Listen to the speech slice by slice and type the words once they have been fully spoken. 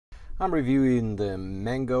I'm reviewing the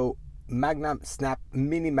Mengo Magna-Snap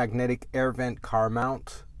mini magnetic air vent car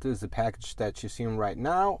mount. This is the package that you're seeing right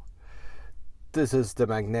now. This is the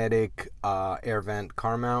magnetic air vent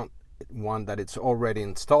car mount, one that it's already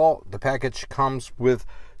installed. The package comes with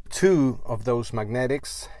two of those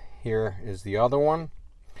magnetics. Here is the other one.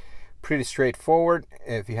 Pretty straightforward.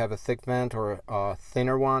 If you have a thick vent or a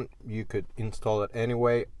thinner one, you could install it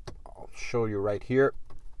anyway. I'll show you right here.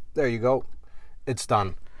 There you go. It's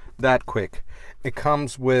done. That quick. It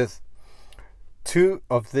comes with two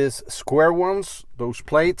of these square ones, those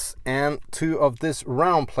plates, and two of these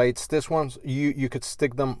round plates. This ones you could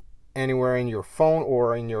stick them anywhere in your phone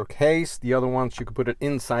or in your case. The other ones you could put it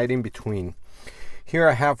inside in between. Here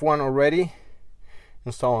I have one already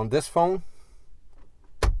installed on this phone.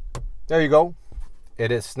 There you go.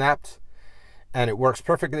 It is snapped and it works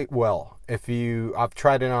perfectly well. I've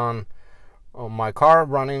tried it on my car,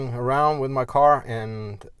 running around with my car,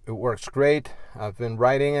 and it works great. I've been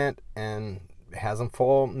riding it and it hasn't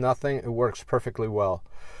fallen, nothing. It works perfectly well.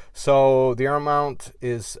 So the arm mount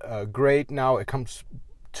is great. Now it comes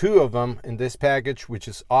two of them in this package, which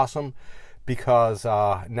is awesome because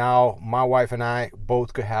now my wife and I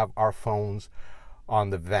both could have our phones on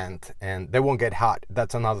the vent and they won't get hot.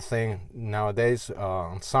 That's another thing nowadays.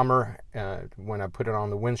 In summer, when I put it on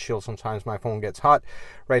the windshield, sometimes my phone gets hot.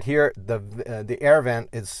 Right here, the air vent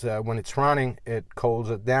is when it's running, it cools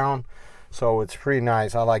it down, so it's pretty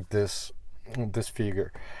nice. I like this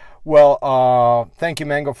figure. Well, thank you,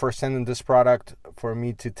 Mengo, for sending this product for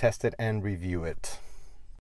me to test it and review it.